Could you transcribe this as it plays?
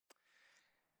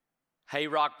Hey,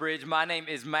 Rockbridge, my name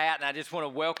is Matt, and I just want to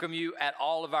welcome you at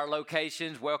all of our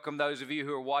locations. Welcome those of you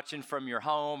who are watching from your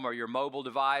home or your mobile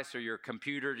device or your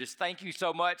computer. Just thank you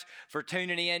so much for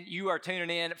tuning in. You are tuning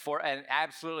in for an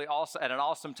absolutely awesome, at an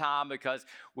awesome time because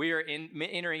we are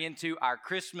entering into our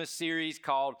Christmas series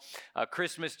called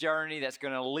Christmas Journey that's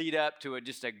going to lead up to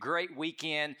just a great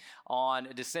weekend on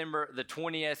December the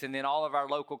 20th, and then all of our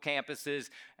local campuses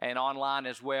and online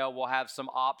as well will have some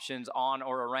options on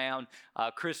or around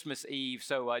Christmas Eve.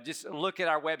 So just look at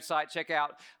our website, check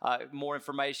out more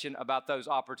information about those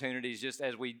opportunities just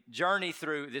as we journey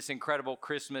through this incredible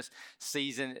Christmas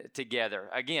season together.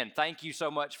 Again, thank you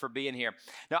so much for being here.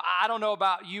 Now, I don't know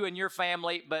about you and your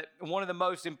family, but one of the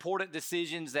most important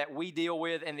decisions that we deal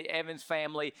with in the Evans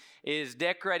family is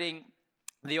decorating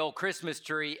the old Christmas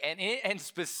tree, and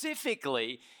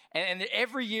specifically, and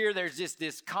every year there's just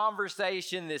this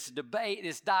conversation, this debate,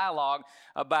 this dialogue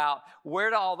about where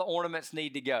do all the ornaments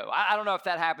need to go. I don't know if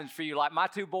that happens for you. Like my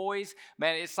two boys,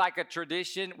 man, it's like a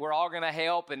tradition. We're all going to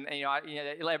help, and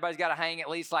everybody's got to hang at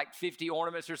least like 50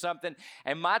 ornaments or something.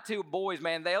 And my two boys,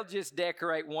 man, they'll just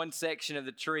decorate one section of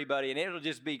the tree, buddy, and it'll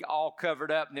just be all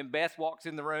covered up. And then Beth walks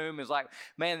in the room, and is like,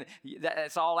 man,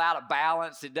 that's all out of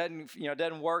balance. It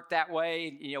doesn't work that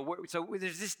way. So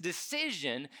there's this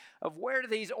decision of where do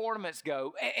these ornaments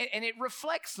go, and it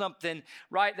reflects something,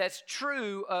 right, that's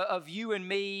true of you and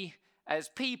me as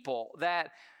people,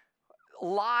 that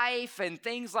life and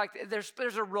things like that,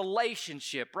 there's a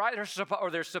relationship, right?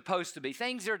 There's supposed to be.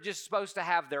 Things are just supposed to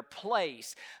have their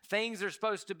place. Things are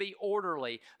supposed to be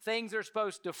orderly. Things are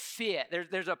supposed to fit.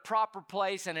 There's a proper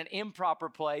place and an improper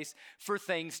place for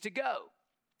things to go.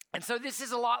 And so this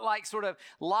is a lot like sort of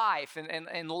life,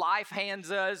 and life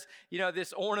hands us,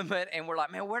 this ornament, and we're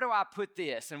like, man, where do I put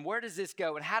this? And where does this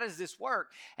go? And how does this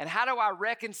work? And how do I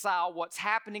reconcile what's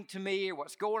happening to me or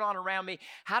what's going on around me?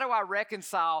 How do I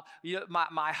reconcile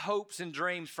my hopes and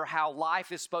dreams for how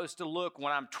life is supposed to look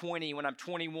when I'm 20, when I'm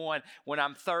 21, when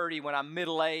I'm 30, when I'm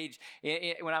middle-aged,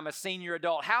 when I'm a senior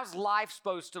adult? How's life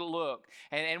supposed to look?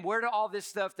 And where do all this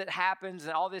stuff that happens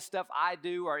and all this stuff I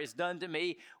do or is done to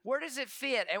me, where does it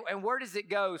fit? And where does it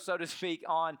go, so to speak,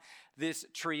 on this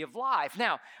tree of life?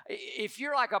 Now, if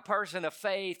you're like a person of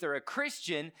faith or a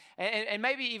Christian, and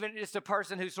maybe even just a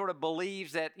person who sort of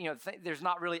believes that, there's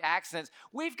not really accidents,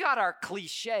 we've got our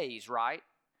cliches, right?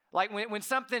 Like when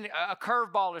something, a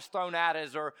curveball is thrown at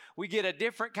us, or we get a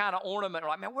different kind of ornament,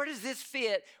 we're like, man, where does this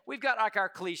fit? We've got like our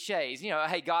cliches,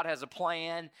 hey, God has a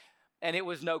plan, and it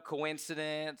was no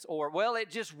coincidence, or, well,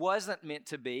 it just wasn't meant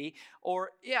to be,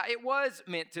 or, yeah, it was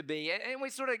meant to be. And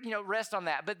we sort of, rest on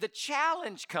that. But the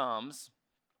challenge comes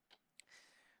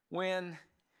when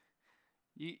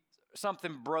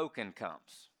something broken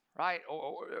comes, right?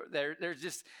 Or there's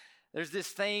this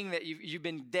thing that you've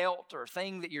been dealt, or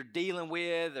thing that you're dealing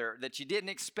with, or that you didn't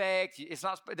expect. It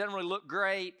doesn't really look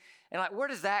great. And like, where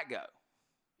does that go?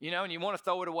 And you want to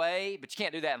throw it away, but you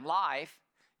can't do that in life.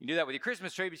 You can do that with your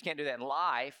Christmas tree, but you can't do that in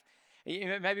life.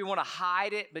 You maybe want to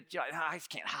hide it, but I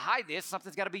just can't hide this.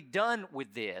 Something's got to be done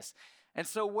with this. And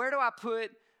so where do I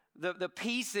put the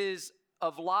pieces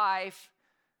of life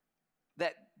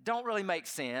that don't really make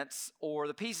sense, or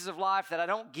the pieces of life that I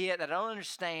don't get, that I don't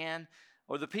understand,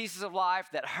 or the pieces of life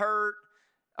that hurt,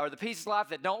 or the pieces of life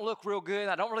that don't look real good?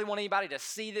 I don't really want anybody to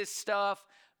see this stuff,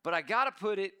 but I got to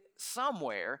put it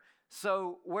somewhere.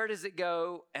 So where does it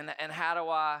go, and how do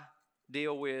I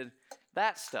deal with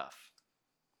that stuff?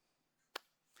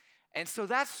 And so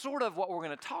that's sort of what we're going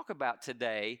to talk about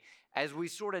today as we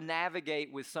sort of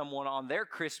navigate with someone on their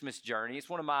Christmas journey. It's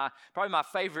probably my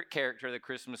favorite character of the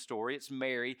Christmas story. It's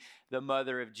Mary, the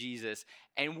mother of Jesus.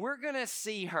 And we're going to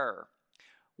see her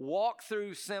walk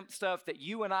through some stuff that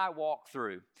you and I walk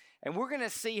through. And we're going to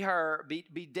see her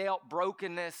be dealt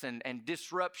brokenness and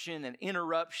disruption and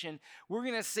interruption. We're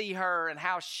going to see her and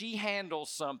how she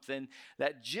handles something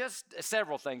that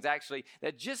several things actually,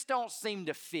 that just don't seem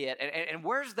to fit. And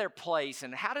where's their place?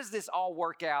 And how does this all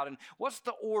work out? And what's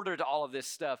the order to all of this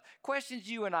stuff? Questions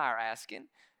you and I are asking.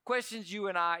 Questions you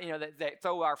and I, that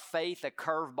throw our faith a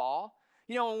curveball.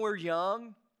 When we're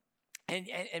young,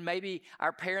 and maybe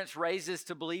our parents raised us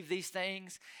to believe these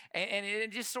things, and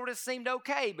it just sort of seemed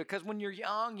okay, because when you're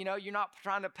young, you're not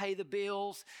trying to pay the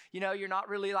bills, you're not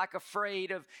really like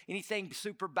afraid of anything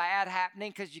super bad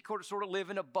happening, because you sort of live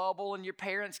in a bubble, and your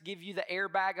parents give you the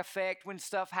airbag effect when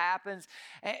stuff happens.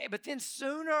 But then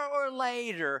sooner or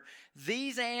later,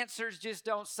 these answers just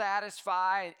don't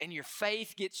satisfy, and your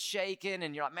faith gets shaken,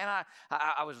 and you're like, man,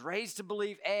 I was raised to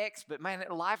believe X, but man,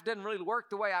 life doesn't really work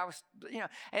the way I was,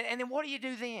 and then what do you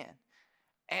do then?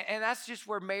 And that's just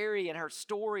where Mary and her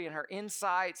story and her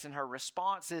insights and her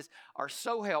responses are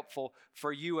so helpful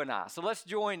for you and I. So let's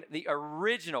join the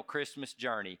original Christmas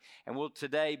journey, and we'll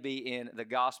today be in the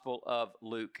Gospel of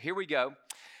Luke. Here we go.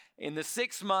 In the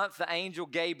 6th month, the angel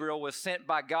Gabriel was sent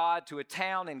by God to a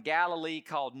town in Galilee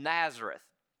called Nazareth,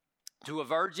 to a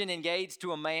virgin engaged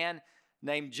to a man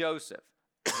named Joseph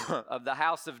of the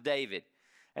house of David.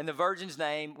 And the virgin's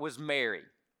name was Mary.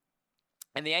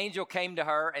 And the angel came to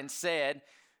her and said,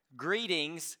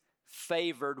 "Greetings,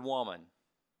 favored woman."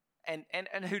 And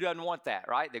who doesn't want that,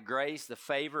 right? The grace, the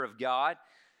favor of God.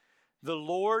 The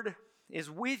Lord is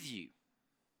with you.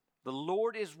 The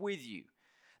Lord is with you.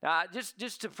 Now,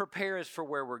 just to prepare us for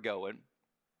where we're going,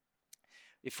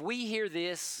 if we hear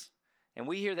this and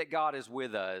we hear that God is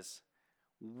with us,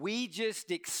 we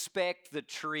just expect the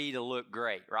tree to look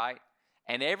great, right?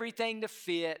 And everything to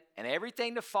fit, and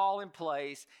everything to fall in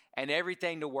place, and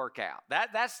everything to work out.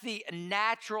 That's the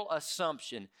natural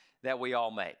assumption that we all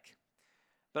make.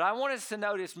 But I want us to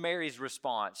notice Mary's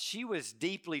response. She was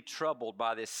deeply troubled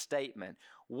by this statement,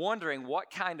 wondering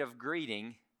what kind of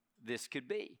greeting this could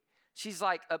be. She's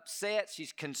like upset,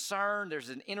 she's concerned, there's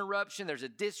an interruption, there's a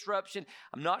disruption.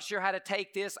 I'm not sure how to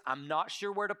take this, I'm not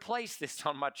sure where to place this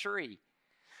on my tree.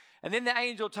 And then the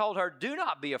angel told her, "Do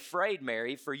not be afraid,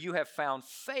 Mary, for you have found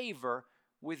favor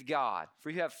with God."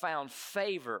 For you have found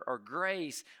favor or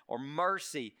grace or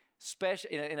mercy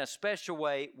in a special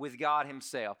way with God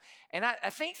himself. And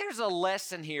I think there's a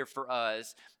lesson here for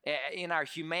us in our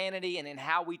humanity and in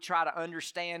how we try to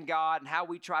understand God and how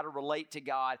we try to relate to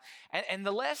God. And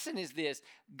the lesson is this: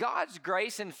 God's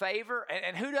grace and favor,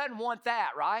 and who doesn't want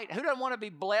that, right? Who doesn't want to be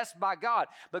blessed by God?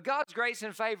 But God's grace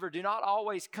and favor do not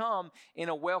always come in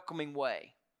a welcoming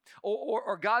way.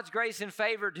 Or God's grace and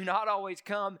favor do not always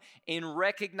come in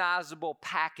recognizable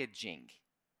packaging.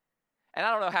 And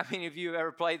I don't know how many of you have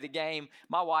ever played the game.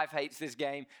 My wife hates this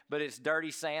game, but it's Dirty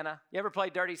Santa. You ever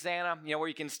played Dirty Santa? You know, where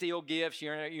you can steal gifts.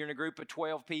 You're in a group of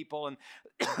 12 people, and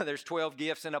there's 12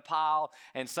 gifts in a pile,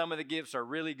 and some of the gifts are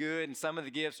really good, and some of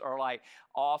the gifts are like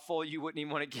awful. You wouldn't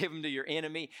even want to give them to your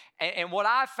enemy. And what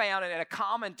I found, and a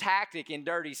common tactic in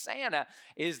Dirty Santa,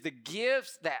 is the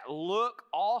gifts that look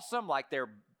awesome, like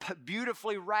they're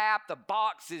beautifully wrapped, the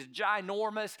box is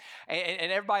ginormous,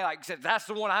 and everybody like says, "That's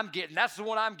the one I'm getting, that's the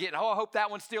one I'm getting. Oh, I hope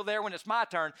that one's still there when it's my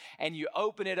turn." And you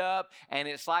open it up, and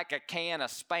it's like a can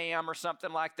of Spam or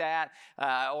something like that,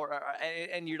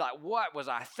 and you're like, "What was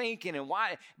I thinking, and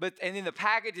why?" And then the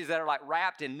packages that are like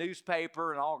wrapped in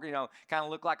newspaper and all, kind of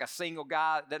look like a single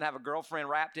guy that doesn't have a girlfriend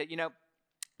wrapped it,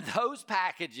 those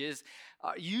packages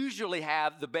usually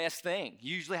have the best thing,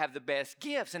 usually have the best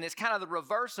gifts. And it's kind of the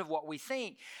reverse of what we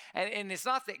think. And it's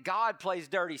not that God plays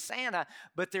Dirty Santa,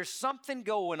 but there's something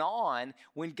going on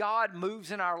when God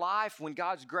moves in our life, when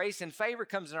God's grace and favor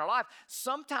comes in our life.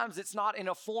 Sometimes it's not in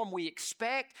a form we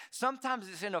expect. Sometimes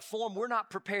it's in a form we're not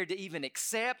prepared to even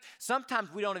accept. Sometimes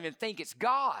we don't even think it's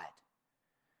God.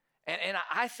 And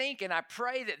I think and I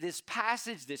pray that this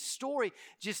passage, this story,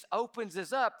 just opens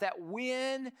us up that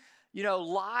when,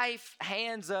 life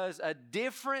hands us a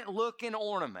different looking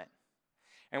ornament,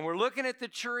 and we're looking at the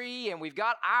tree, and we've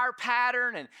got our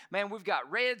pattern, and man, we've got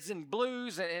reds and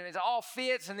blues, and it all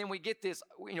fits, and then we get this,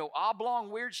 oblong,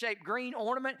 weird-shaped green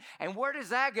ornament, and where does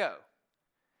that go?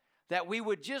 That we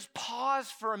would just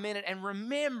pause for a minute and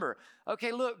remember,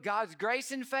 okay, look, God's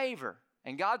grace and favor.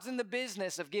 And God's in the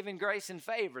business of giving grace and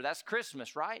favor. That's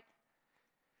Christmas, right?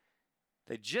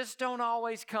 They just don't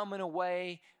always come in a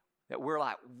way that we're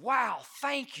like, "Wow,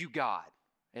 thank you, God."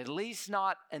 At least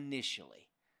not initially.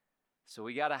 So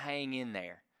we got to hang in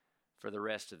there for the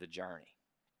rest of the journey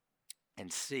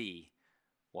and see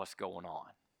what's going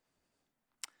on.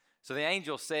 So the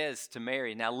angel says to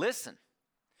Mary, "Now listen,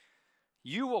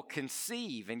 you will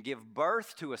conceive and give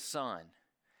birth to a son,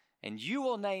 and you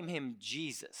will name him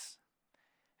Jesus.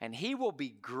 And he will be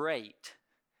great,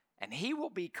 and he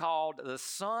will be called the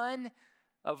Son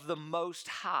of the Most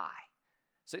High."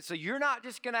 So you're not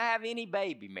just going to have any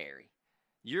baby, Mary.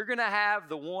 You're going to have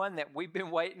the one that we've been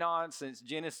waiting on since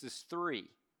Genesis 3.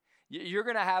 You're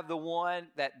going to have the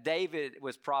one that David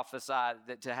was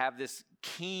prophesied to have this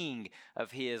king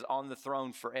of his on the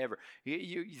throne forever.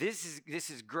 This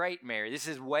is great, Mary. This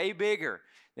is way bigger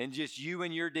than just you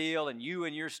and your deal and you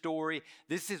and your story.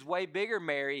 This is way bigger,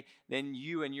 Mary, than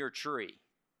you and your tree.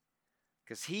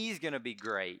 Because he's going to be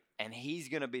great, and he's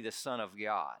going to be the Son of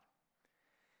God.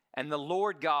 And the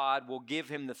Lord God will give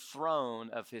him the throne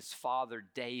of his father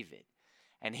David,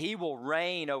 and he will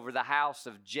reign over the house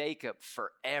of Jacob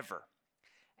forever,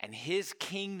 and his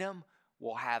kingdom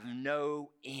will have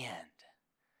no end.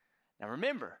 Now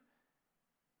remember,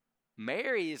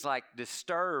 Mary is like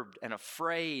disturbed and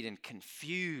afraid and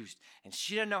confused, and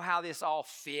she doesn't know how this all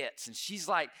fits. And she's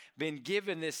like been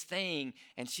given this thing,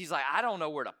 and she's like, I don't know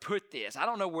where to put this. I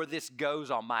don't know where this goes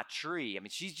on my tree. I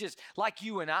mean, she's just like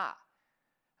you and I.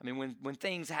 I mean, when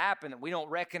things happen that we don't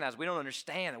recognize, we don't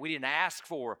understand, that we didn't ask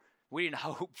for, we didn't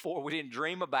hope for, we didn't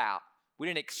dream about, we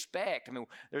didn't expect. I mean,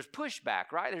 there's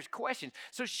pushback, right? There's questions.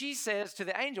 So she says to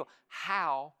the angel,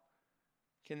 how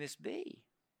can this be?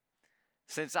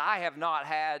 Since I have not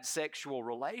had sexual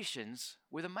relations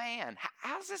with a man,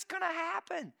 how's this going to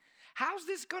happen? How's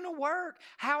this going to work?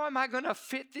 How am I going to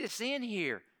fit this in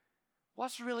here?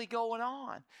 What's really going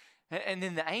on? And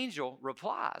then the angel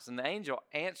replies, and the angel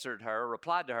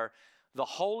replied to her, the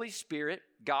Holy Spirit,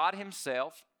 God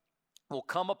himself, will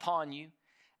come upon you,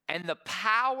 and the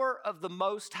power of the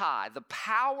Most High, the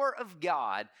power of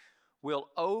God, will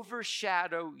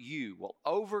overshadow you, will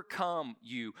overcome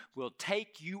you, will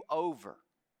take you over.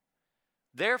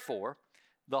 Therefore,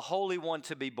 the Holy One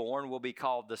to be born will be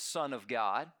called the Son of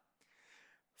God,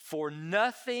 for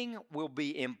nothing will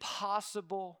be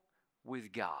impossible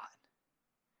with God.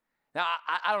 Now,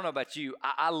 I don't know about you.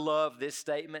 I love this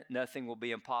statement, nothing will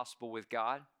be impossible with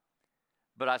God,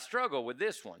 but I struggle with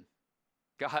this one.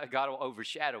 God will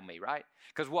overshadow me, right?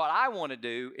 Because what I want to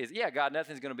do is, God,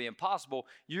 nothing's going to be impossible.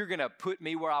 You're going to put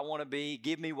me where I want to be,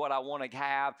 give me what I want to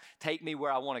have, take me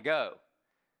where I want to go.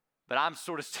 But I'm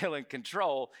sort of still in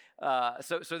control.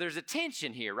 So there's a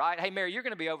tension here, right? Hey, Mary, you're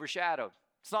going to be overshadowed.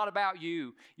 It's not about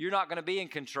you. You're not going to be in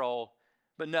control,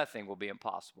 but nothing will be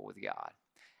impossible with God.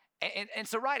 And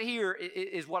so right here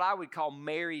is what I would call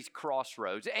Mary's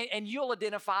crossroads. And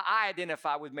I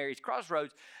identify with Mary's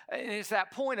crossroads. And it's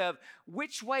that point of,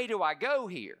 which way do I go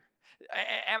here?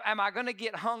 Am I going to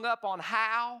get hung up on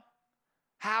how?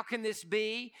 How can this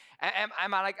be?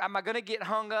 Am I going to get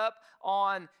hung up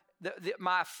on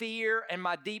my fear and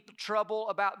my deep trouble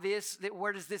about this?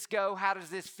 Where does this go? How does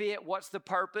this fit? What's the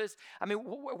purpose? I mean,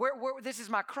 this is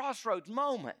my crossroads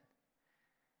moment.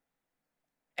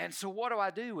 And so what do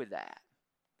I do with that?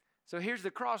 So here's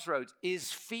the crossroads.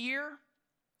 Is fear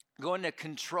going to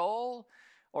control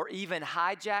or even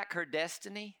hijack her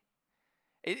destiny?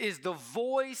 Is the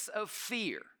voice of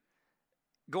fear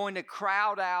going to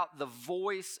crowd out the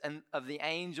voice of the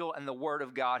angel and the Word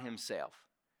of God himself?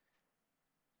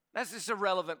 That's just a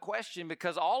relevant question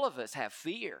because all of us have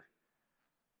fear.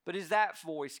 But is that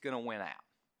voice going to win out?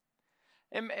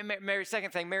 And Mary,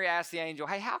 second thing, Mary asked the angel,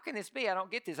 hey, how can this be? I don't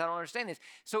get this. I don't understand this.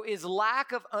 So is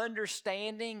lack of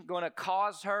understanding going to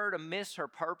cause her to miss her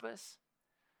purpose?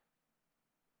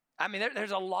 I mean,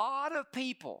 there's a lot of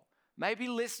people maybe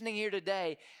listening here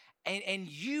today, and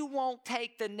you won't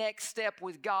take the next step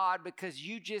with God because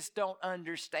you just don't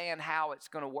understand how it's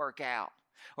going to work out,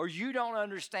 or you don't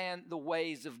understand the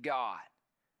ways of God.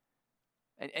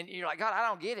 And you're like, God, I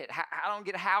don't get it. I don't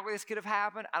get how this could have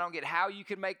happened. I don't get how you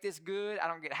can make this good. I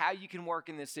don't get how you can work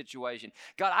in this situation.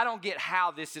 God, I don't get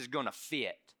how this is going to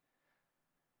fit.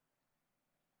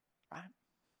 Right?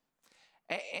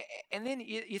 And then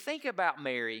you think about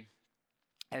Mary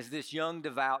as this young,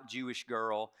 devout Jewish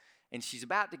girl, and she's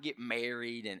about to get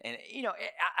married. And you know,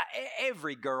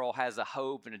 every girl has a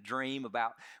hope and a dream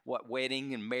about what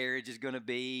wedding and marriage is going to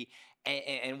be.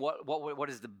 And what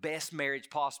does the best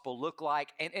marriage possible look like?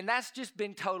 And that's just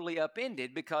been totally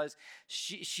upended because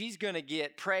she's going to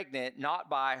get pregnant not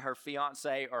by her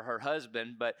fiance or her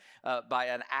husband, but by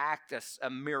an act,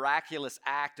 a miraculous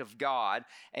act of God.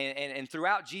 And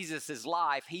throughout Jesus'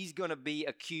 life, he's going to be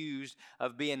accused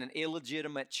of being an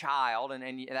illegitimate child,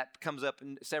 and that comes up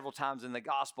several times in the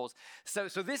Gospels. So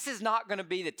this is not going to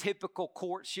be the typical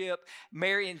courtship.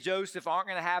 Mary and Joseph aren't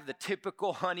going to have the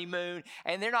typical honeymoon,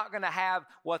 and they're not going to have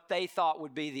what they thought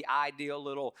would be the ideal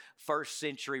little first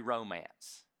century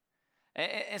romance.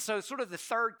 And so sort of the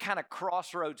third kind of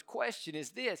crossroads question is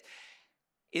this: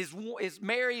 is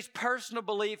Mary's personal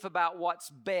belief about what's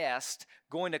best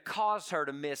going to cause her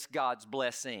to miss God's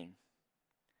blessing?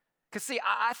 Because see,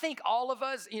 I think all of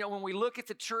us, you know, when we look at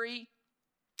the tree,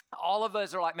 all of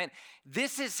us are like, man,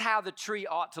 this is how the tree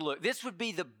ought to look. This would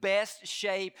be the best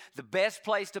shape, the best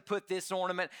place to put this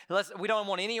ornament. We don't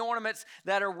want any ornaments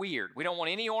that are weird. We don't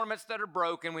want any ornaments that are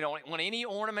broken. We don't want any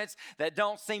ornaments that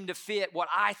don't seem to fit what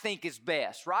I think is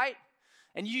best, right?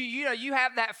 And you know, you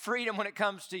have that freedom when it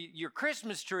comes to your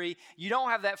Christmas tree. You don't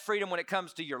have that freedom when it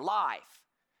comes to your life.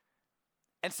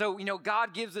 And so, you know,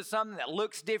 God gives us something that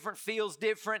looks different, feels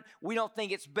different. We don't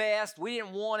think it's best. We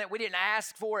didn't want it. We didn't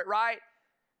ask for it, right?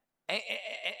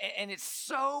 And it's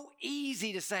so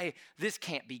easy to say, this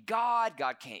can't be God.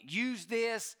 God can't use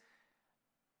this.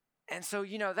 And so,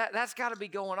 you know, that's got to be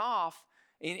going off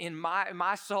in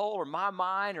my soul or my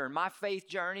mind or in my faith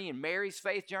journey, in Mary's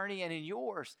faith journey, and in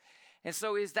yours. And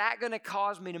so is that going to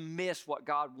cause me to miss what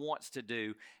God wants to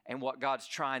do and what God's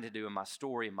trying to do in my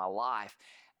story, in my life?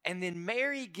 And then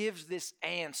Mary gives this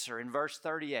answer in verse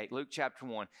 38, Luke chapter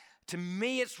 1. To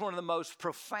me, it's one of the most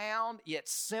profound yet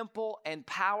simple and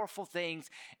powerful things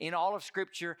in all of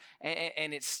Scripture,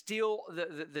 and it's still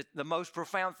the most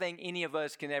profound thing any of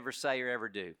us can ever say or ever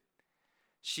do.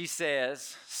 She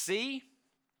says, see,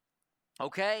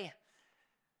 okay,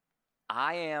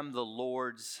 I am the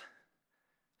Lord's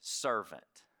servant,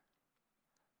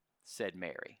 said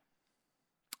Mary.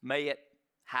 May it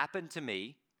happen to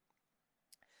me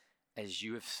as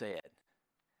you have said.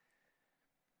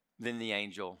 Then the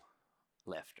angel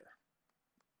left her.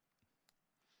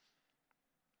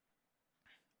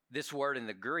 This word in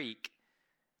the Greek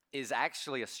is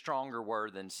actually a stronger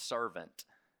word than servant.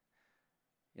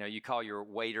 You know, you call your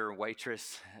waiter and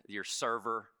waitress your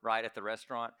server, right, at the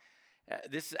restaurant.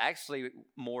 This actually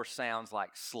more sounds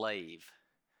like slave.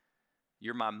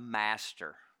 You're my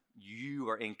master. You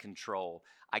are in control.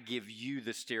 I give you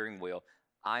the steering wheel.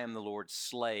 I am the Lord's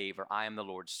slave, or I am the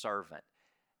Lord's servant.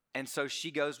 And so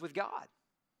she goes with God.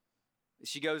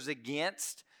 She goes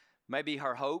against maybe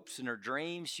her hopes and her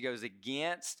dreams. She goes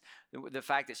against the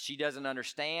fact that she doesn't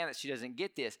understand, that she doesn't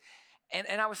get this.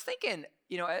 And I was thinking,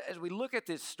 you know, as we look at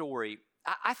this story,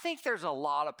 I think there's a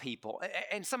lot of people,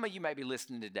 and some of you may be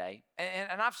listening today,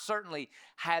 and I've certainly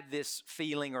had this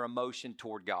feeling or emotion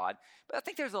toward God, but I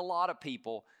think there's a lot of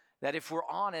people that, if we're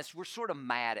honest, we're sort of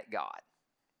mad at God.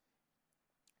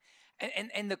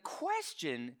 And the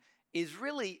question is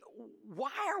really,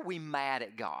 why are we mad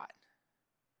at God?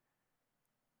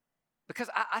 Because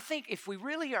I think if we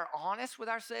really are honest with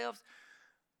ourselves,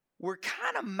 we're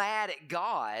kind of mad at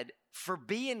God for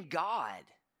being God.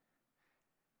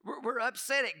 We're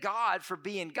upset at God for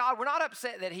being God. We're not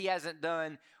upset that He hasn't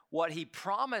done what He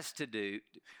promised to do.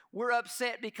 We're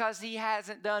upset because He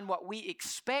hasn't done what we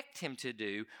expect Him to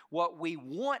do, what we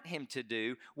want Him to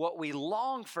do, what we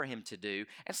long for Him to do.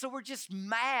 And so we're just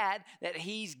mad that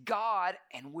He's God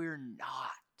and we're not.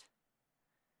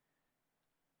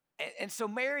 And so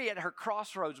Mary, at her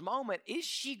crossroads moment, is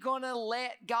she going to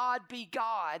let God be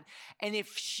God? And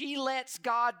if she lets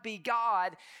God be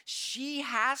God, she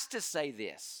has to say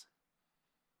this: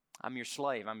 I'm your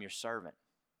slave, I'm your servant.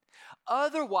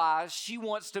 Otherwise, she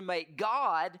wants to make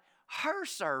God her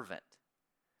servant.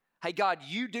 Hey, God,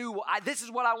 you do, this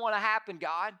is what I want to happen,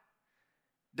 God.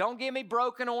 Don't give me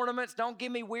broken ornaments. Don't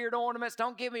give me weird ornaments.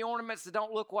 Don't give me ornaments that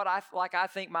don't look like I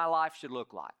think my life should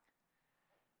look like.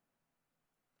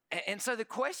 And so the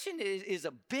question is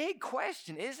a big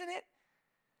question, isn't it?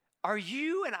 Are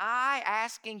you and I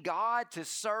asking God to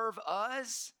serve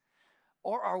us?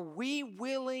 Or are we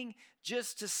willing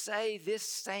just to say this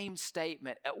same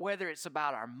statement, whether it's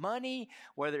about our money,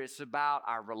 whether it's about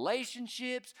our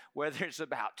relationships, whether it's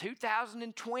about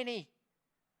 2020?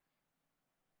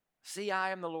 See,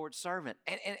 I am the Lord's servant.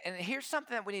 And here's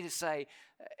something that we need to say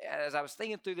as I was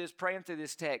thinking through this, praying through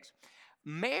this text.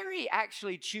 Mary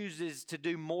actually chooses to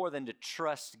do more than to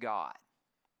trust God.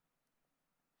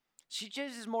 She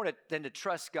chooses more than to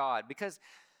trust God, because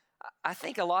I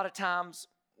think a lot of times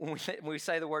when we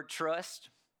say the word trust,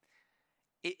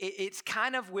 it's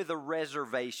kind of with a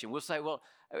reservation. We'll say, well,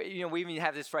 you know, we even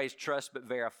have this phrase, trust but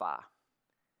verify.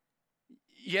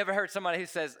 You ever heard somebody who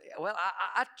says, well,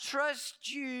 I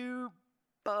trust you,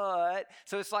 but...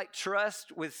 So it's like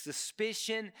trust with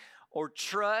suspicion, or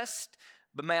trust,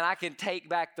 but man, I can take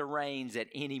back the reins at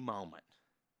any moment.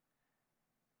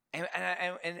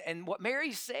 And what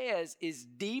Mary says is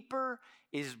deeper,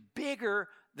 is bigger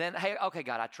than, hey, okay,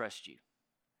 God, I trust you.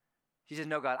 She says,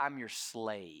 no, God, I'm your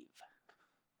slave.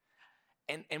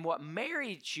 And what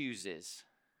Mary chooses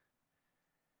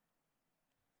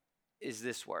is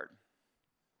this word: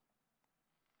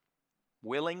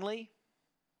 willingly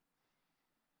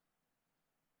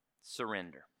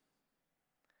surrender.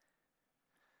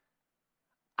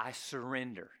 I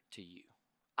surrender to you.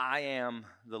 I am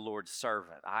the Lord's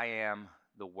servant. I am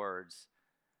the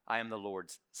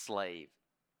Lord's slave.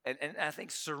 And I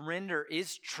think surrender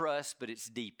is trust, but it's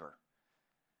deeper.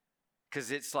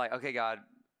 Because it's like, okay, God,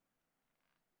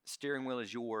 steering wheel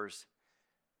is yours,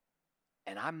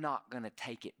 and I'm not going to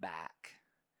take it back,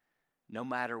 no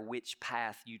matter which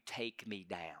path you take me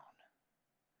down.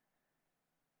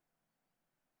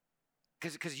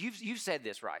 Because you've said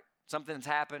this, right? Something's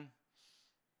happened.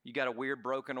 You got a weird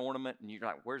broken ornament, and you're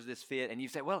like, where's this fit? And you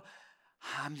say, well,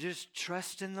 I'm just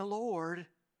trusting the Lord.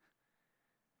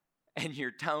 And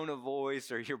your tone of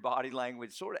voice or your body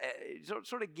language sort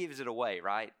of gives it away,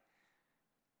 right?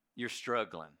 You're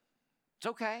struggling. It's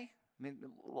okay. I mean,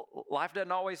 life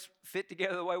doesn't always fit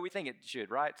together the way we think it should,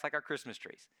 right? It's like our Christmas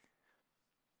trees.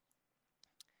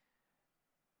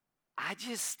 I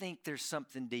just think there's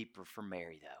something deeper for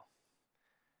Mary, though.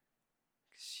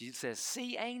 She says,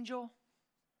 see, angel,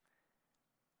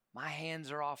 my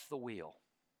hands are off the wheel.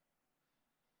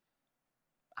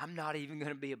 I'm not even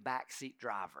going to be a backseat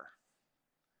driver.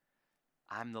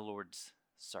 I'm the Lord's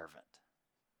servant.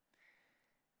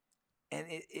 And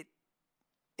it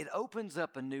opens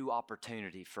up a new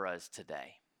opportunity for us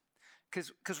today.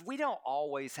 Because we don't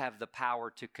always have the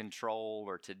power to control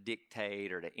or to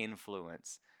dictate or to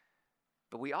influence.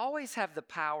 But we always have the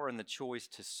power and the choice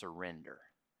to surrender.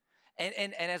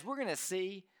 And as we're going to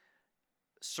see,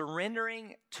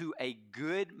 surrendering to a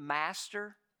good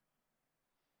master,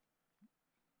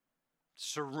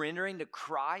 surrendering to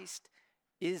Christ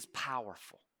is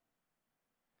powerful.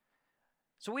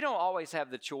 So we don't always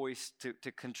have the choice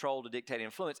to control, to dictate,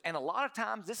 influence. And a lot of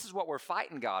times this is what we're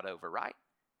fighting God over, right?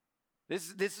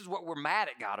 This is what we're mad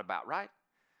at God about, right?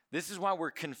 This is why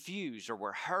we're confused or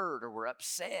we're hurt or we're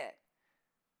upset.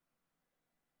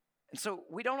 And so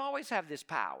we don't always have this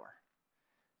power,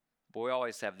 but we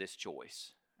always have this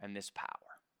choice and this power.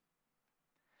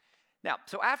 Now,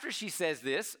 so after she says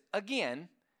this, again,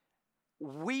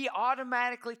 we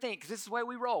automatically think, because this is the way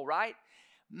we roll, right?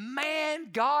 Man,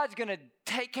 God's going to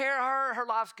take care of her. Her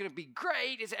life's going to be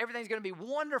great. Everything's going to be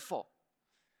wonderful.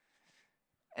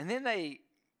 And then they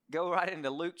go right into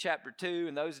Luke chapter 2.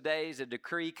 In those days, a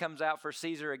decree comes out for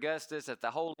Caesar Augustus that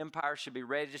the whole empire should be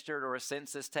registered or a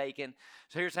census taken.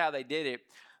 So here's how they did it.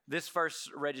 This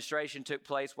first registration took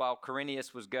place while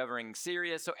Quirinius was governing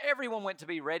Syria. So everyone went to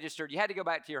be registered. You had to go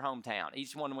back to your hometown.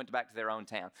 Each one went back to their own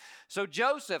town. So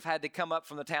Joseph had to come up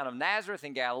from the town of Nazareth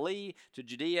in Galilee to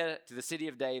Judea to the city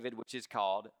of David, which is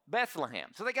called Bethlehem.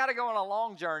 So they got to go on a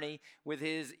long journey with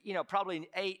his, probably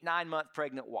 8-9 month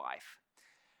pregnant wife.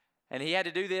 And he had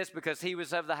to do this because he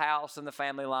was of the house and the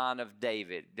family line of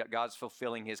David. God's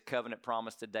fulfilling his covenant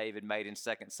promise to David made in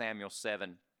 2 Samuel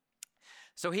 7.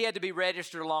 So he had to be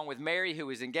registered along with Mary, who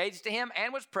was engaged to him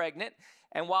and was pregnant.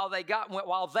 And while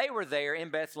they were there in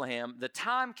Bethlehem, the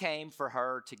time came for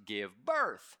her to give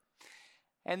birth.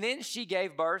 And then she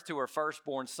gave birth to her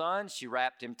firstborn son. She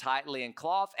wrapped him tightly in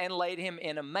cloth and laid him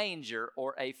in a manger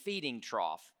or a feeding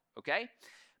trough, okay?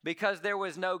 Because there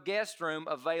was no guest room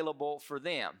available for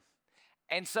them.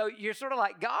 And so you're sort of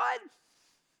like, God,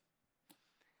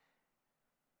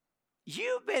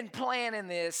 you've been planning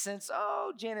this since,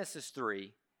 Genesis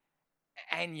 3.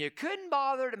 And you couldn't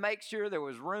bother to make sure there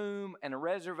was room and a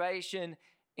reservation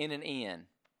in an inn.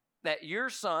 That your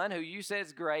son, who you said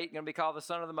is great, going to be called the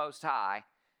Son of the Most High,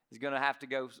 is going to have to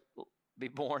go be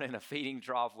born in a feeding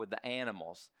trough with the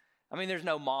animals. I mean, there's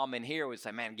no mom in here who would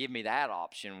say, man, give me that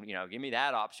option. Give me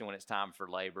that option when it's time for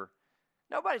labor.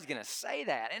 Nobody's going to say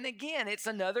that. And again, it's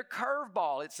another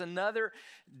curveball. It's another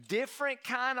different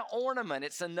kind of ornament.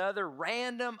 It's another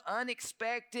random,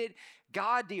 unexpected,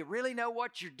 God, do you really know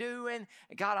what you're doing?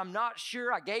 God, I'm not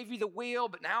sure. I gave you the will,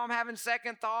 but now I'm having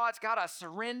second thoughts. God, I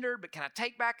surrendered, but can I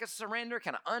take back a surrender?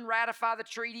 Can I unratify the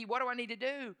treaty? What do I need to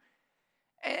do?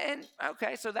 And,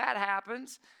 okay, so that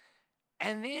happens.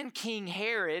 And then King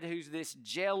Herod, who's this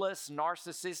jealous,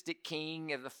 narcissistic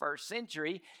king of the first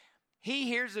century, he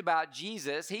hears about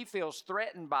Jesus. He feels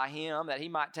threatened by him that he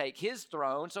might take his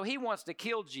throne, so he wants to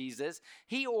kill Jesus.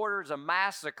 He orders a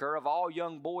massacre of all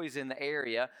young boys in the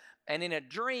area, and in a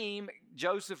dream,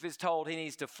 Joseph is told he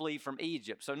needs to flee from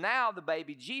Egypt. So now the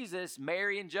baby Jesus,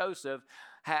 Mary and Joseph,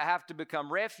 have to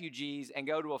become refugees and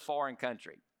go to a foreign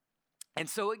country. And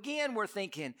so again, we're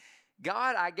thinking,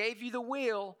 God, I gave you the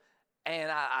will,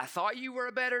 and I thought you were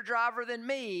a better driver than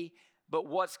me, but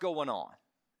what's going on?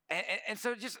 And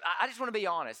so I just want to be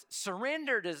honest.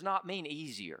 Surrender does not mean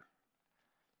easier.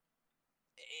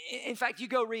 In fact, you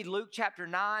go read Luke chapter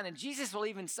 9, and Jesus will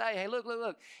even say, hey,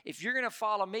 look, if you're going to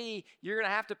follow me, you're going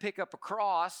to have to pick up a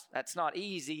cross. That's not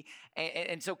easy.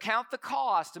 And so count the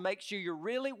cost to make sure you're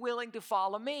really willing to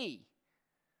follow me.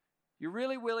 You're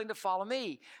really willing to follow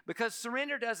me, because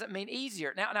surrender doesn't mean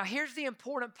easier. Now here's the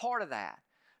important part of that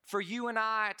for you and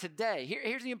I today.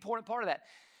 Here's the important part of that.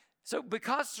 So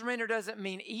because surrender doesn't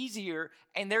mean easier,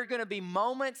 and there are going to be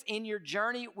moments in your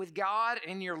journey with God,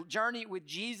 in your journey with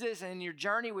Jesus, and in your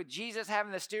journey with Jesus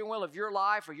having the steering wheel of your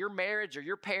life or your marriage or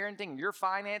your parenting or your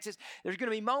finances, there's going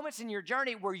to be moments in your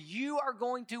journey where you are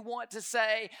going to want to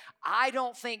say, I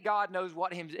don't think God knows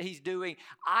what he's doing.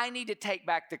 I need to take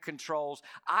back the controls.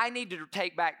 I need to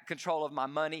take back control of my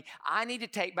money. I need to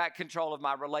take back control of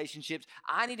my relationships.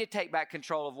 I need to take back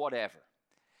control of whatever.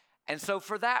 And so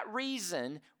for that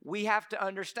reason, we have to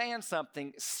understand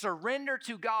something. Surrender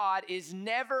to God is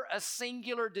never a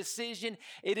singular decision.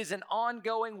 It is an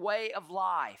ongoing way of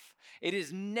life. It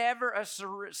is never a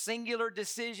singular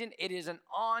decision. It is an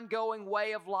ongoing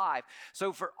way of life.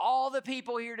 So for all the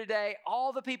people here today,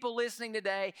 all the people listening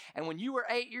today, and when you were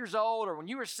 8 years old or when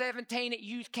you were 17 at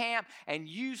youth camp and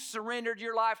you surrendered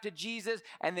your life to Jesus,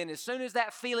 and then as soon as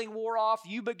that feeling wore off,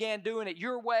 you began doing it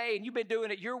your way, and you've been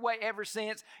doing it your way ever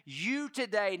since, you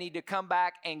today need to come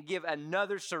back and give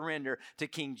another surrender to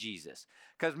King Jesus.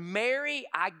 Because Mary,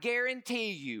 I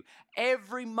guarantee you,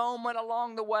 every moment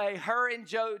along the way, her and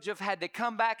Joseph had to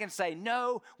come back and say,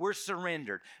 no, we're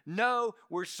surrendered. No,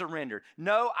 we're surrendered.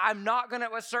 No, I'm not going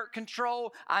to assert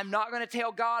control. I'm not going to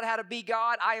tell God how to be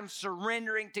God. I am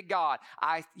surrendering to God.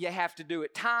 You have to do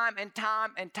it time and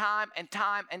time and time and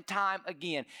time and time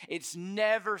again. It's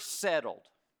never settled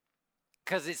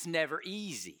because it's never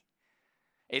easy.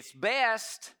 It's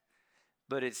best,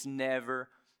 but it's never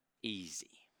easy.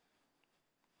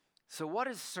 So what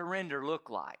does surrender look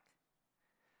like?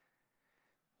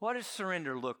 What does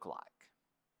surrender look like?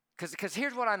 Because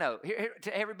here's what I know.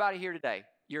 To everybody here today,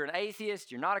 you're an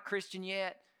atheist, you're not a Christian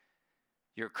yet,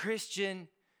 you're a Christian,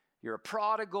 you're a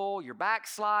prodigal, you're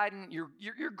backsliding,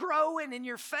 you're growing in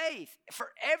your faith. For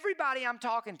everybody I'm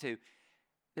talking to,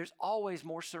 there's always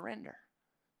more surrender.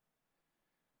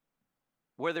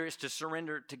 Whether it's to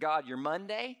surrender to God your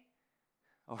Monday,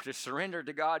 or to surrender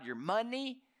to God your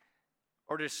money,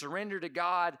 or to surrender to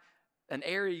God an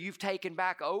area you've taken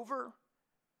back over.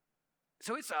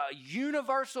 So it's a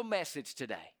universal message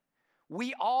today.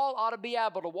 We all ought to be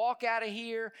able to walk out of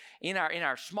here in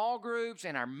our small groups,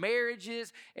 in our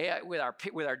marriages, with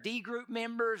our D group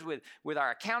members, with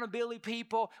our accountability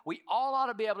people. We all ought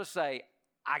to be able to say,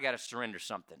 I got to surrender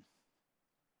something.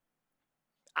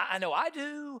 I know I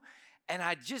do. And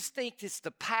I just think it's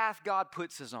the path God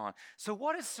puts us on. So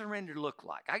what does surrender look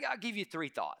like? I'll give you 3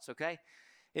 thoughts, okay?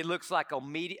 It looks like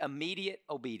immediate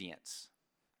obedience.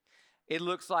 It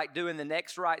looks like doing the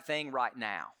next right thing right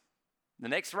now. The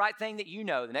next right thing that you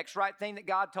know, the next right thing that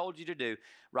God told you to do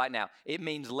right now. It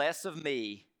means less of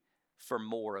me for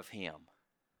more of Him.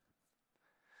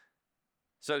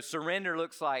 So surrender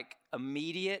looks like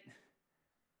immediate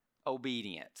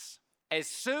obedience. As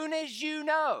soon as you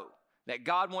know that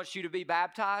God wants you to be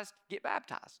baptized, get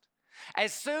baptized.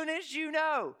 As soon as you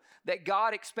know that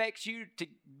God expects you to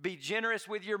be generous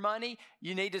with your money,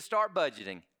 you need to start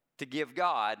budgeting to give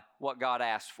God what God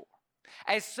asked for.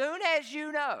 As soon as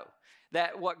you know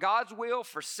that what God's will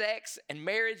for sex and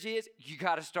marriage is, you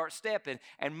got to start stepping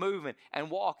and moving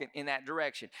and walking in that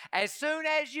direction. As soon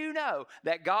as you know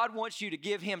that God wants you to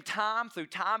give Him time through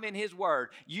time in His Word,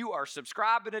 you are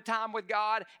subscribing to time with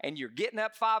God and you're getting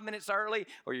up 5 minutes early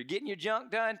or you're getting your junk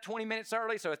done 20 minutes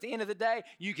early. So at the end of the day,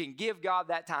 you can give God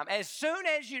that time. As soon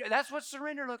as you, that's what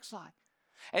surrender looks like.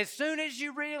 As soon as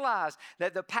you realize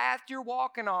that the path you're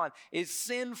walking on is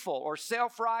sinful or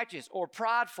self-righteous or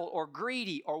prideful or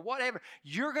greedy or whatever,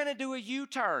 you're going to do a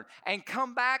U-turn and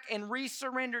come back and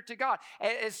resurrender to God.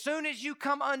 As soon as you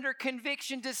come under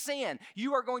conviction to sin,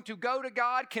 you are going to go to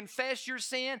God, confess your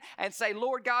sin, and say,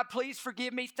 Lord God, please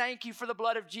forgive me. Thank you for the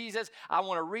blood of Jesus. I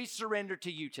want to resurrender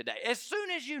to you today. As soon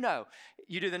as you know,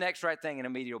 you do the next right thing in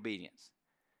immediate obedience.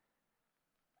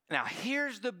 Now,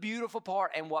 here's the beautiful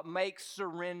part and what makes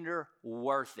surrender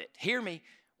worth it. Hear me.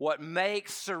 What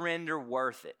makes surrender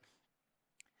worth it.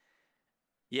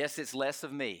 Yes, it's less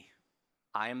of me.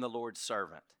 I am the Lord's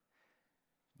servant,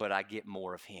 but I get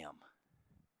more of Him.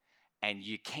 And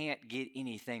you can't get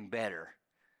anything better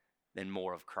than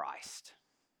more of Christ.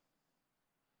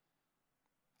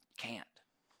 Can't.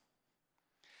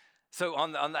 So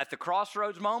at the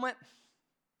crossroads moment,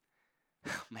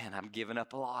 man, I'm giving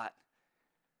up a lot.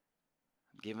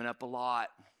 Giving up a lot,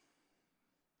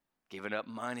 giving up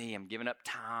money, I'm giving up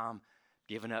time,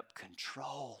 giving up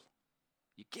control.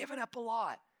 You're giving up a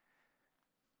lot,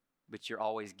 but you're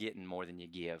always getting more than you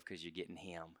give because you're getting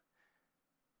Him.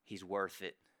 He's worth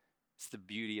it. It's the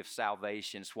beauty of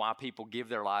salvation. It's why people give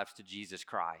their lives to Jesus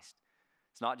Christ.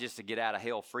 It's not just a get out of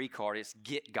hell free card, it's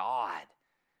get God.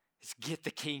 It's get the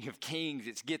King of Kings.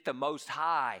 It's get the Most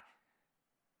High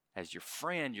as your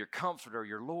friend, your comforter,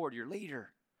 your Lord, your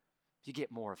leader. You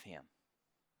get more of Him.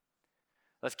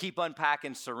 Let's keep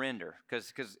unpacking surrender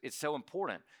because it's so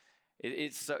important.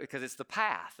 Because it's the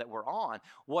path that we're on.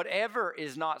 Whatever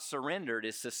is not surrendered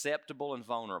is susceptible and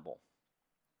vulnerable.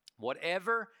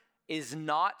 Whatever is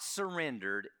not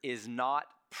surrendered is not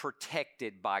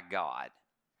protected by God.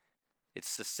 It's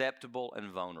susceptible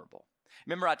and vulnerable.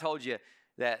 Remember I told you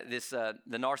that the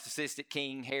narcissistic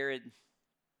king Herod,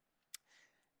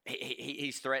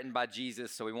 he's threatened by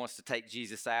Jesus, so he wants to take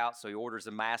Jesus out. So he orders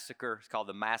a massacre. It's called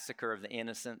the Massacre of the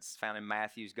Innocents, found in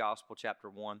Matthew's Gospel, chapter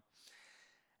 1.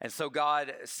 And so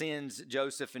God sends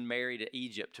Joseph and Mary to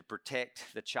Egypt to protect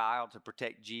the child, to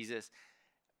protect Jesus.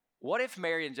 What if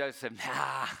Mary and Joseph said,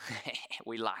 nah,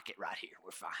 we like it right here.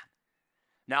 We're fine.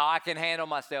 No, I can handle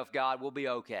myself, God. We'll be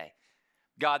okay.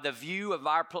 God, the view of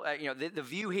our, the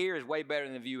view here is way better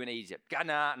than the view in Egypt. God,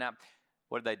 no.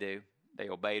 What did they do? They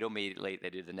obeyed immediately.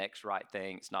 They did the next right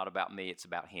thing. It's not about me. It's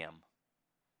about him.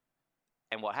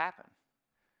 And what happened?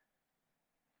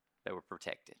 They were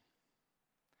protected.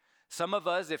 Some of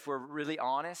us, if we're really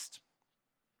honest,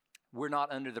 we're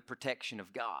not under the protection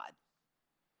of God.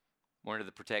 We're under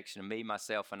the protection of me,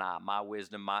 myself, and I, my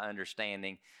wisdom, my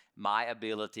understanding, my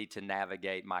ability to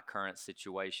navigate my current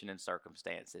situation and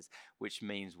circumstances, which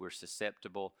means we're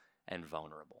susceptible and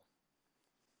vulnerable.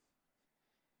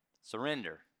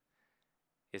 Surrender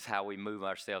is how we move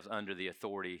ourselves under the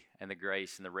authority and the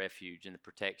grace and the refuge and the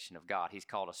protection of God. He's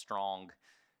called a strong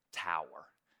tower.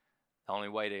 The only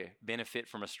way to benefit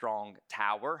from a strong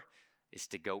tower is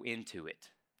to go into it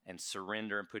and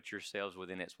surrender and put yourselves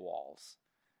within its walls.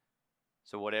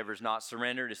 So whatever's not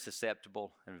surrendered is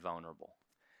susceptible and vulnerable.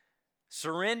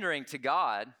 Surrendering to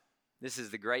God, this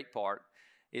is the great part,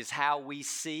 is how we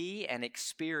see and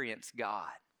experience God.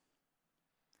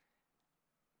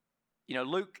 You know,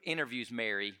 Luke interviews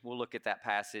Mary. We'll look at that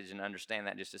passage and understand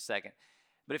that in just a second.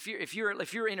 But if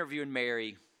you're interviewing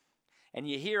Mary, and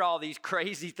you hear all these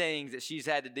crazy things that she's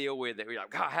had to deal with, that you're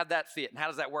like, God, how'd that fit? And how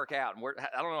does that work out? And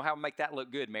I don't know how to make that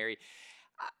look good, Mary.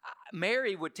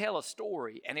 Mary would tell a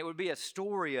story, and it would be a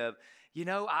story of,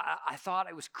 I thought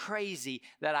it was crazy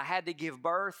that I had to give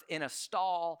birth in a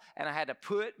stall, and I had to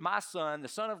put my son, the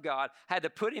Son of God, had to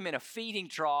put him in a feeding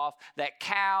trough that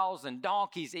cows and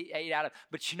donkeys ate out of.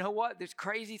 But you know what? This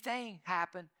crazy thing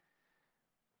happened.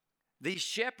 These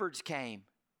shepherds came.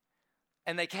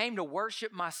 And they came to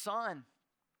worship my son.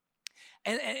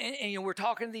 And we're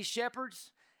talking to these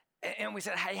shepherds. And we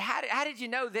said, hey, how did you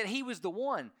know that he was the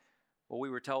one? Well,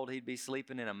 we were told he'd be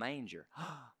sleeping in a manger.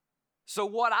 So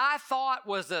what I thought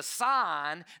was a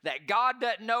sign that God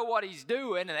doesn't know what he's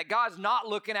doing and that God's not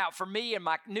looking out for me and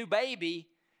my new baby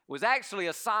was actually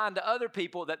a sign to other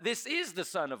people that this is the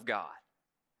Son of God.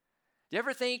 Do you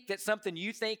ever think that something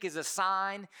you think is a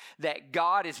sign that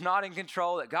God is not in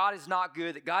control, that God is not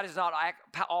good, that God is not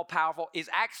all-powerful, is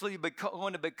actually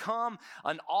going to become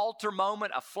an altar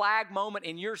moment, a flag moment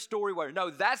in your story where, no,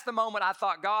 that's the moment I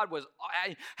thought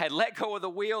I had let go of the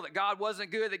wheel, that God wasn't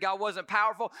good, that God wasn't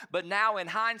powerful, but now in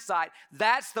hindsight,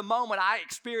 that's the moment I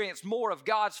experienced more of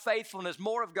God's faithfulness,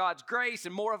 more of God's grace,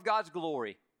 and more of God's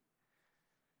glory.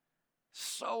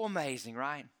 So amazing,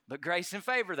 right? But grace and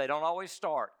favor, they don't always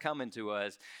start coming to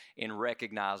us in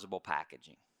recognizable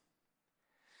packaging.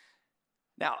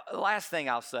 Now, the last thing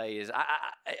I'll say is I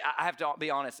have to be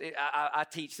honest. I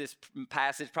teach this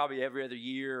passage probably every other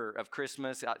year of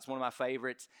Christmas. It's one of my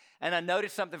favorites. And I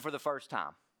noticed something for the first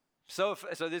time. So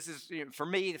this is, for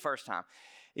me, the first time.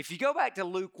 If you go back to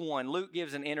Luke 1, Luke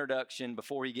gives an introduction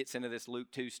before he gets into this Luke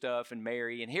 2 stuff and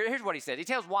Mary. And here's what he says. He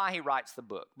tells why he writes the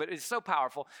book. But it's so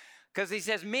powerful. Because he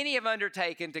says, many have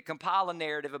undertaken to compile a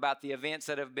narrative about the events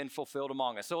that have been fulfilled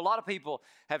among us. So a lot of people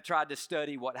have tried to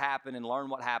study what happened and learn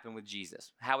what happened with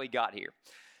Jesus, how he got here.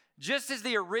 Just as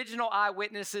the original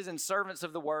eyewitnesses and servants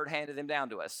of the word handed them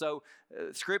down to us. So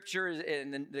Scripture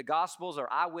and the Gospels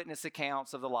are eyewitness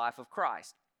accounts of the life of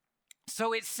Christ.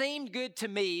 So it seemed good to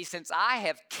me, since I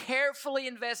have carefully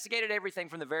investigated everything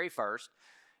from the very first,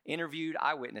 interviewed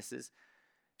eyewitnesses,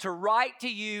 to write to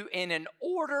you in an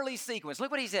orderly sequence.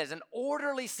 Look what he says, an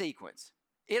orderly sequence.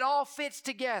 It all fits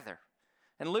together.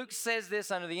 And Luke says this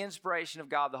under the inspiration of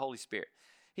God, the Holy Spirit.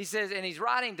 He says, and he's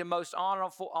writing to most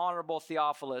honorable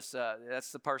Theophilus,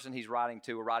 that's the person he's writing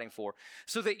to or writing for,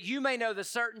 so that you may know the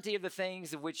certainty of the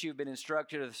things of which you've been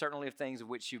instructed, or the certainty of things of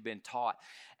which you've been taught.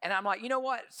 And I'm like, you know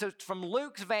what? So from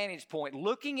Luke's vantage point,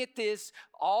 looking at this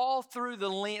all through the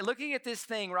lens, looking at this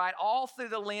thing, right, all through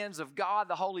the lens of God,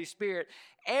 the Holy Spirit,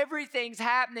 everything's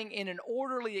happening in an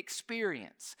orderly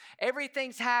experience.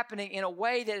 Everything's happening in a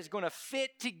way that is going to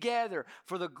fit together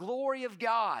for the glory of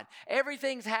God.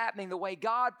 Everything's happening the way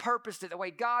God purposed it, the way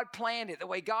God planned it, the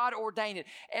way God ordained it.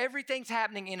 Everything's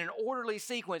happening in an orderly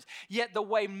sequence. Yet the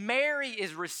way Mary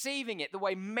is receiving it, the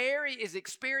way Mary is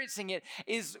experiencing it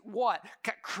is what?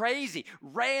 Crazy,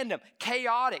 random,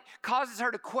 chaotic, causes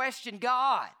her to question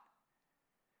God.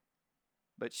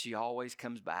 But she always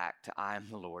comes back to, I am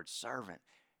the Lord's servant.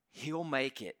 He'll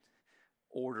make it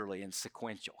orderly and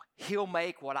sequential. He'll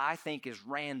make what I think is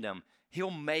random He'll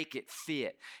make it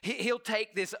fit. He'll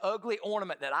take this ugly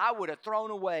ornament that I would have thrown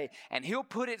away, and He'll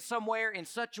put it somewhere in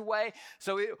such a way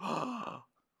so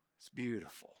it's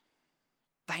beautiful.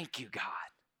 Thank you, God,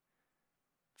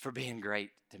 for being great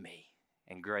to me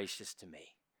and gracious to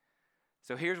me.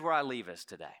 So here's where I leave us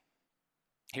today.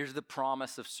 Here's the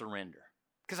promise of surrender.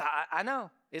 Because I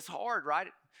know it's hard, right?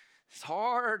 It's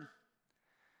hard.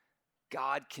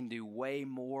 God can do way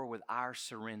more with our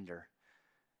surrender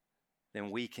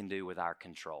than we can do with our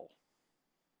control.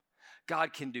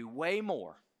 God can do way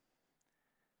more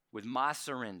with my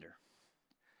surrender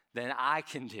than I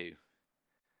can do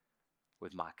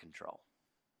with my control.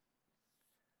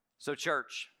 So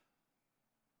church,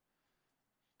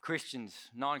 Christians,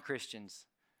 non-Christians,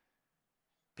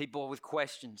 people with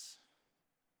questions,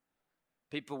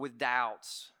 people with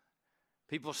doubts,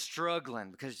 people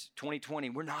struggling because 2020,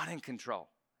 we're not in control.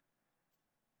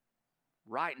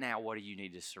 Right now, what do you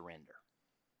need to surrender?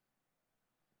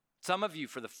 Some of you,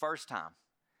 for the first time,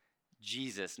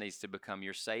 Jesus needs to become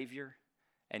your Savior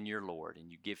and your Lord.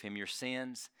 And you give Him your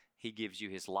sins. He gives you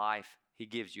His life. He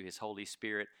gives you His Holy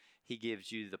Spirit. He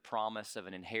gives you the promise of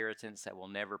an inheritance that will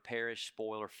never perish,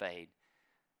 spoil, or fade.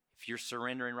 If you're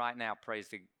surrendering right now, praise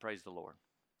the Lord.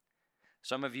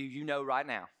 Some of you, you know right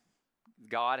now,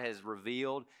 God has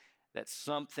revealed that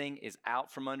something is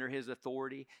out from under His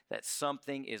authority, that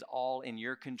something is all in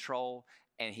your control,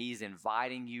 and He's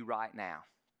inviting you right now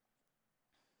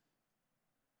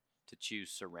to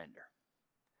choose surrender.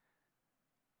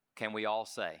 Can we all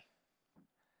say,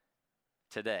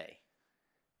 today,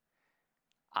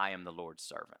 I am the Lord's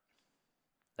servant?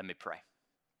 Let me pray.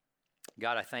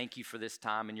 God, I thank you for this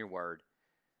time in your word.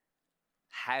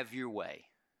 Have your way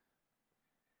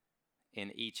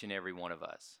in each and every one of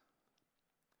us.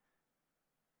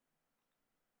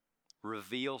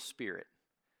 Reveal, Spirit,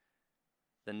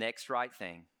 the next right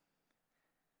thing,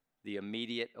 the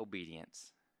immediate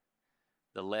obedience,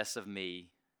 the less of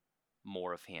me,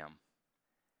 more of Him.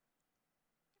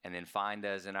 And then find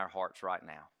us in our hearts right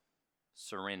now,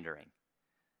 surrendering,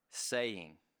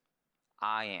 saying,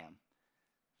 I am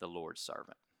the Lord's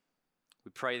servant.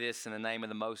 We pray this in the name of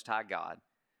the Most High God,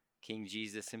 King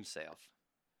Jesus Himself.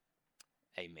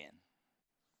 Amen.